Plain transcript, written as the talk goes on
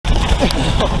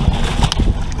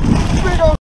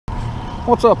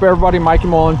What's up, everybody? Mikey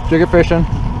Mullen, Jigga Fishing.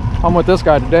 I'm with this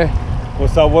guy today.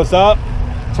 What's up? What's up?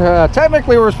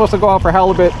 Technically, we were supposed to go out for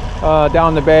halibut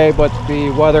down the bay, but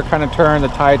the weather kind of turned, the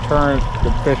tide turned,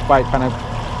 the fish bite kind of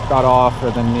got off,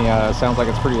 and then it sounds like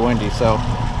it's pretty windy. So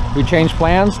we changed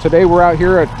plans. Today we're out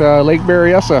here at Lake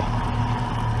Berryessa.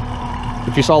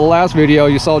 If you saw the last video,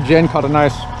 you saw Jen caught a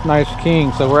nice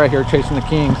king. So we're out here chasing the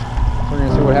kings. We're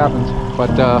gonna see what happens. But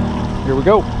here we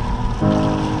go.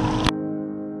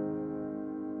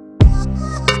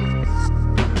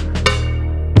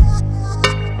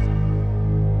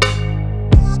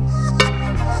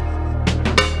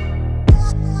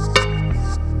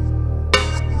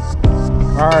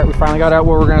 All right, we finally got out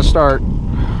where we're gonna start.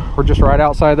 We're just right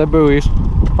outside the buoys,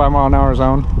 5-mile-an-hour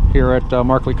zone here at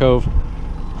Markley Cove.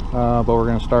 But we're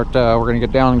gonna start, we're gonna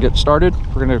get down and get started.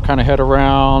 We're gonna kind of head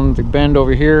around the bend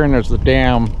over here, and there's the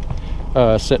dam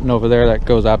sitting over there that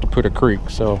goes out to Puta Creek.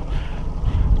 So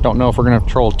don't know if we're gonna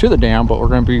troll to the dam, but we're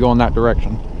gonna be going that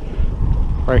direction.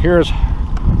 Right here is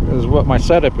what my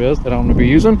setup is that I'm gonna be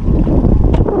using.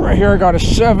 Right here I got a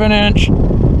 7-inch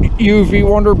UV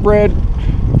Wonder Bread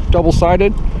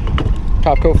double-sided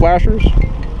Topcoat Flashers,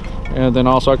 and then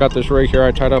also I got this rig here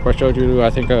I tied up. I showed you, I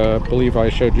believe I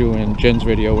showed you in Jen's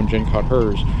video when Jen caught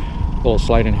hers, a little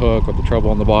sliding hook with the treble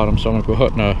on the bottom. So I'm going to be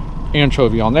putting an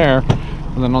anchovy on there,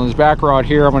 and then on this back rod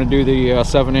here I'm going to do the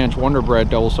 7-inch Wonder Bread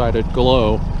double-sided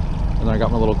glow, and then I got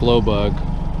my little glow bug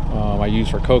I use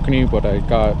for kokanee, but I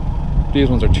got these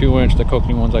ones are 2-inch. The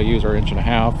kokanee ones I use are 1.5 inches,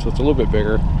 so it's a little bit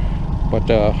bigger, but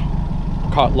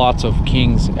caught lots of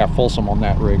kings at Folsom on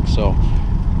that rig. So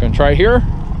I'm gonna try it here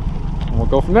and we'll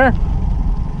go from there.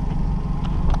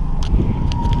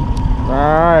 All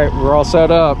right, we're all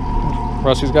set up.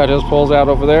 Rusty's got his poles out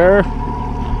over there,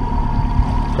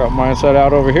 got mine set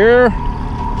out over here.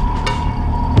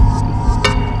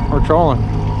 We're trolling.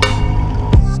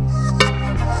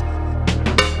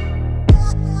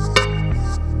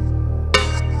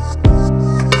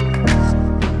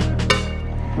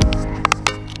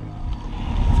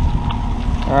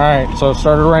 All right, so it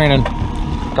started raining.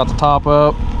 Got the top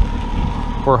up.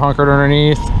 We're hunkered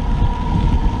underneath,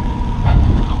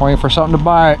 waiting for something to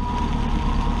bite.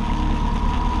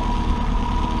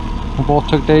 We both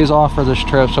took days off for this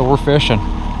trip, so we're fishing.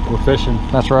 We're fishing.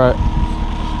 That's right.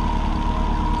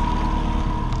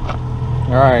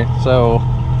 All right, so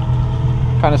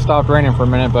kind of stopped raining for a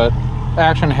minute, but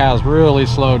action has really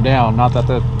slowed down. Not that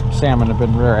the salmon have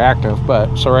been very active,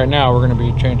 but so right now we're going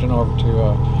to be changing over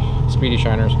to speedy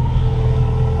shiners.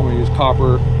 I'm going to use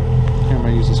copper. I'm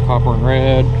going to use this copper and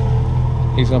red.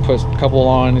 He's going to put a couple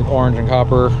on orange and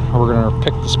copper. We're going to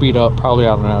pick the speed up probably,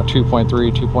 I don't know, 2.3,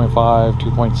 2.5,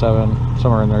 2.7,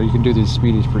 somewhere in there. You can do these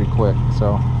speedies pretty quick.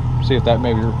 So see if that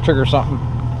maybe triggers something.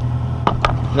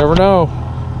 You never know.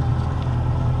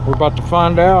 We're about to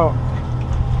find out.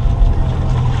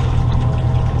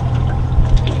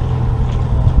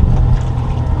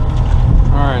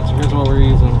 Alright, so here's what we're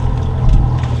using.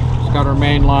 Got our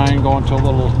main line going to a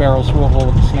little barrel swivel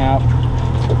with a snap,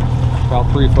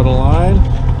 about 3 foot of line,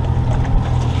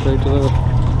 straight to the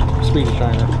speedy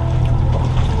shiner.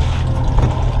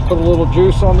 Put a little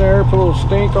juice on there, put a little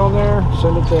stink on there,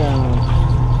 send it down.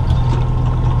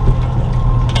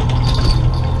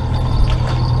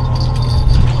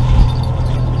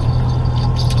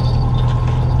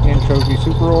 Anchovy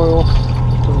super oil,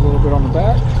 put a little bit on the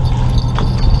back.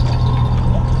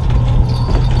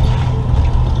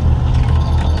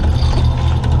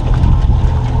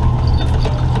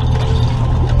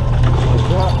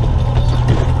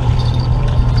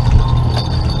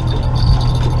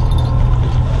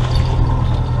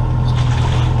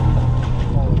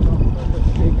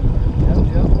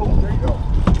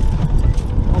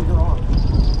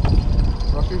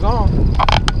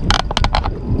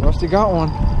 Got one.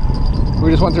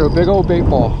 We just went through a big old bait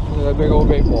ball. Look at that big old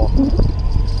bait ball.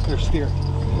 They're steering.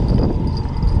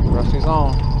 Rusty's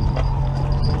on.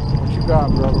 What you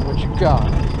got, brother? What you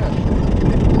got?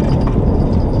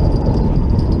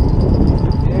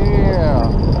 Yeah.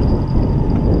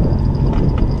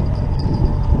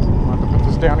 I'm going to put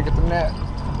this down and get the net.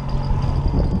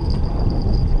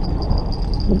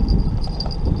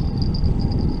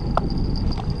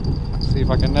 See if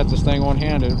I can net this thing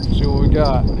one-handed. See what we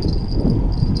got.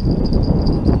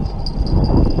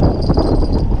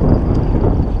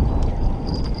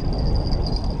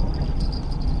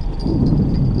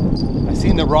 I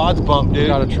seen the rods bump, dude.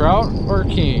 Got a trout or a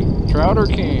king? Trout or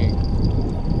king?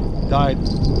 Died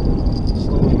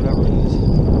slowly, whatever it is.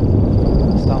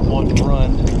 Stopped wanting to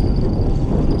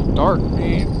run. Dark,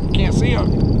 man. Can't see him.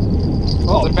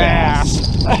 Oh, the bass.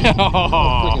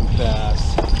 Freaking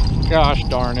bass. Gosh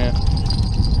darn it.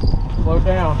 Slow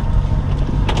down.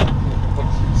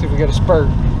 Let's see if we get a spurt.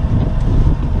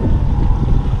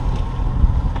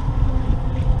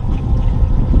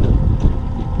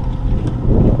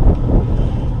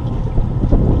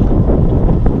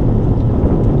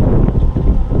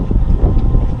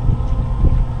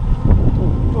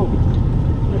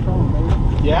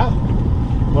 Yeah?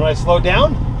 When I slow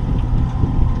down?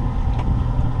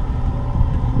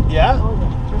 Yeah?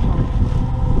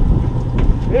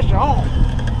 Fish on.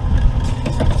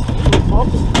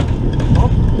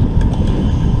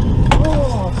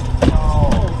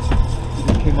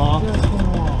 It came off.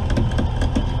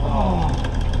 Oh.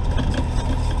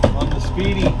 On the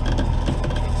speedy.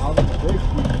 Oh, that's a very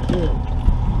sweet too.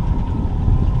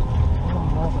 Oh,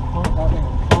 that's a pump. That thing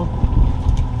is pumping.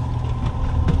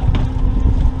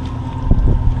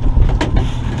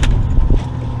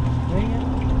 Dang it.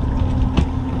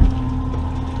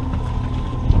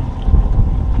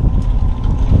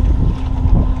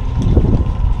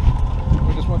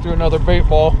 We just went through another bait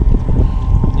ball.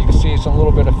 You can see some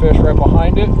little bit of fish right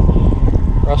behind it.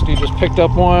 Rusty just picked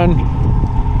up one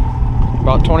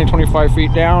about 20-25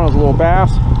 feet down. It was a little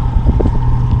bass.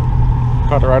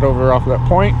 Caught it right over off of that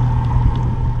point.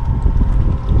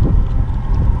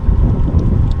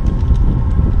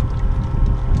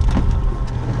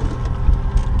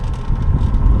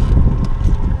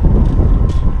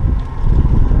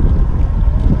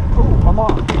 Oh, come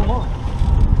on, come on.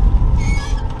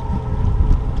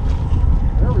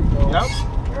 There we go. Yep.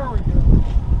 There we go.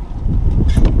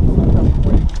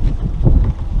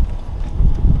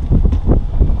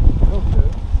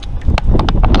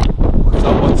 What's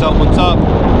up, what's up, what's up?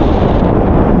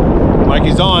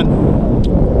 Mikey's on.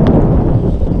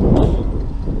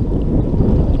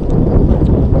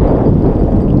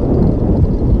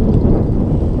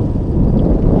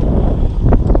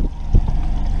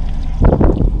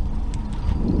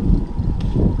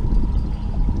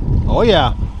 Oh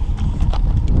yeah.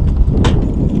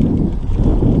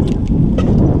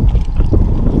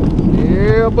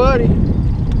 Yeah, buddy.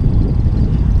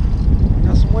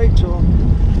 Got some weight to him.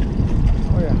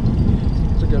 Oh yeah,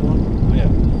 that's a good one. Oh yeah.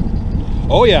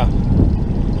 Oh yeah.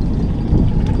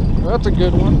 That's a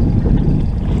good one.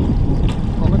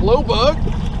 On the glow bug.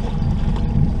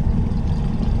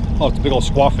 Oh, it's a big old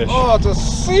squawfish. Oh, it's a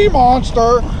sea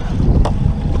monster.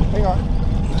 Hang on.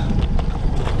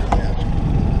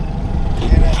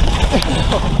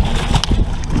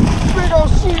 Big old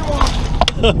sea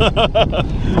monster.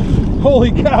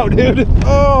 Holy cow, dude.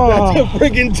 Oh, That's a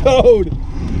freaking toad.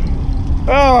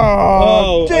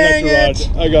 oh, dang it.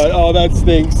 I got it. Oh, that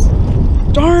stinks.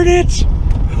 Darn it.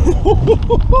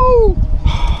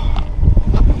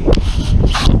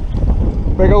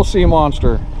 Big old sea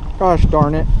monster. Gosh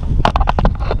darn it.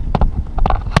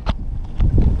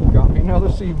 Got me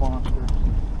another sea monster.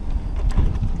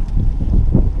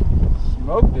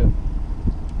 Smoked it.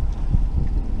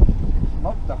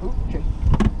 Smoked the hoochie.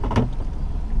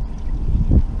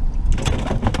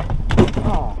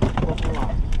 Oh, that's a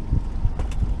lot.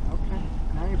 Okay,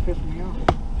 now you pissed me off.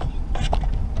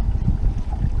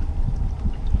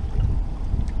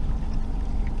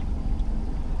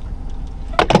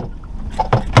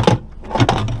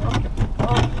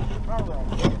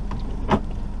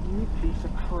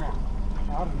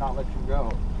 Not let you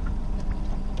go.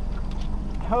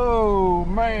 Oh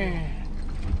man,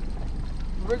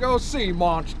 big old sea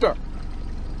monster.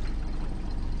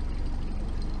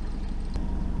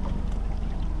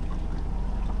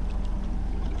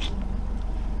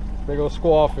 Big old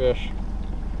squawfish.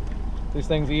 These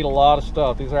things eat a lot of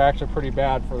stuff. These are actually pretty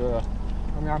bad for the,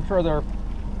 I mean, I'm sure they're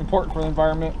important for the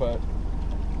environment, but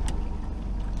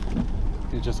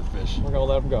He's just a fish. we're gonna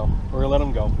let them go. We're gonna let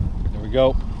him go. There we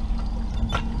go.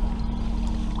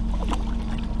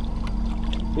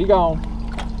 Be gone.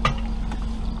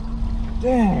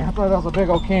 Dang, I thought that was a big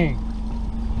old king.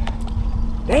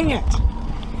 Dang it!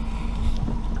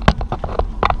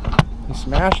 He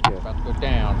smashed it. About to go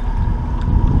down.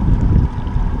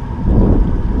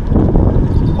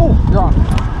 Oh, you're on.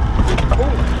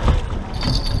 Oh.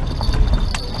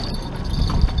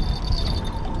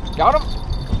 Got him?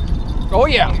 Oh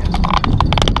yeah.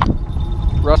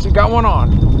 Rusty got one on.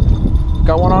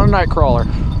 Got one on a night crawler.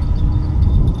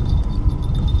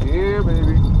 Yeah,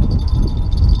 baby.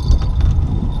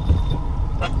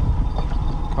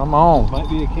 Come on. Might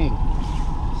be a king.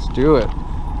 Let's do it.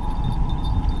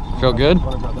 Feel good?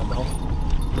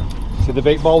 See the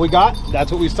bait ball we got? That's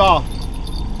what we saw.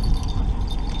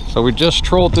 So we just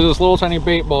trolled through this little tiny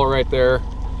bait ball right there,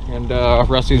 and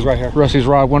Rusty's right here. Rusty's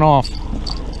rod went off.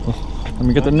 Let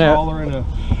me get the net. And a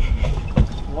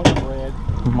red.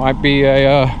 Might be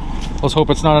a, let's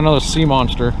hope it's not another sea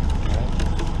monster.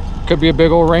 Could be a big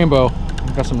old rainbow.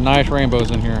 Got some nice rainbows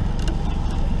in here.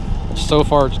 So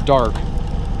far it's dark.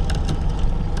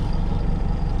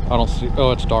 I don't see,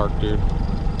 oh, it's dark, dude.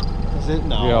 Is it?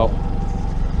 No. Yeah.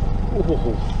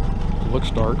 Oh, it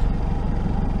looks dark.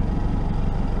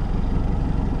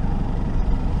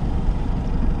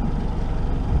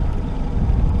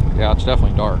 Yeah, it's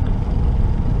definitely dark.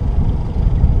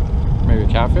 Maybe a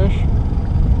catfish?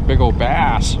 Big old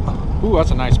bass. Ooh,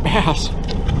 that's a nice bass.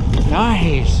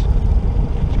 Nice.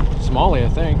 Smallie, I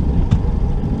think.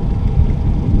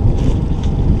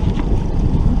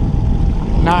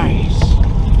 Nice.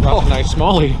 That's a nice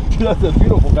smallie. That's a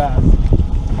beautiful bass.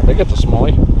 I think it's a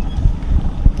smallie.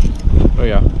 Oh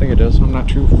yeah, I think it is. I'm not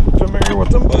too familiar with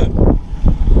them, but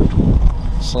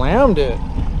slammed it.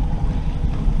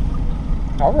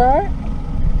 All right.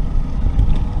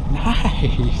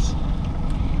 Nice.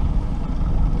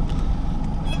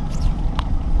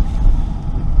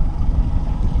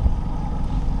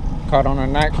 Caught on a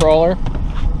night crawler.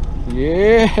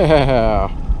 Yeah.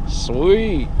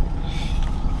 Sweet.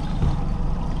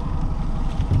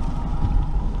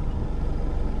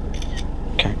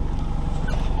 Okay.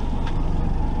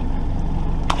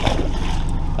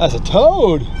 That's a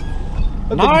toad.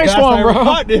 That's Nice one, bro.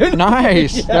 Caught, dude.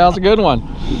 Nice. Yeah. That was a good one.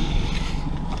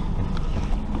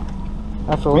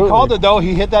 Absolutely. We called it though.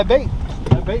 He hit that bait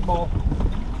ball.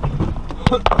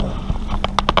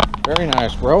 Very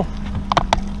nice, bro.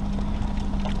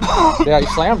 Yeah, he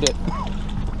slammed it.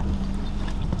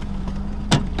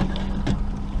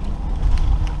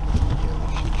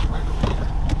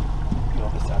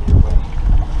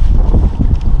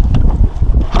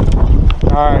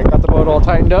 All right, got the boat all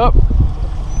tightened up.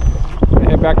 Gonna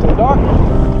head back to the dock.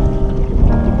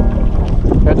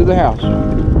 Head to the house.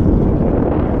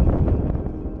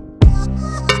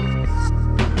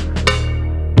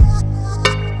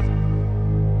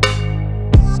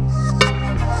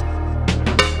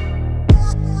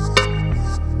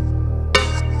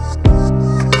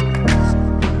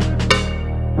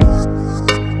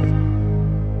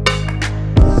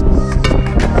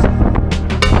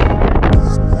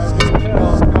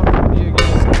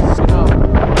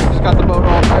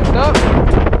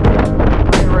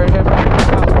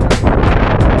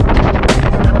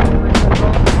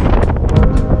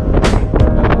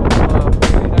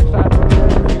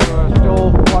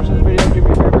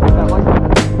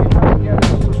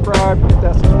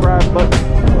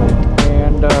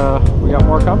 We got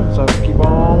more coming, so keep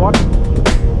on watching.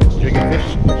 Jigging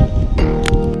fish.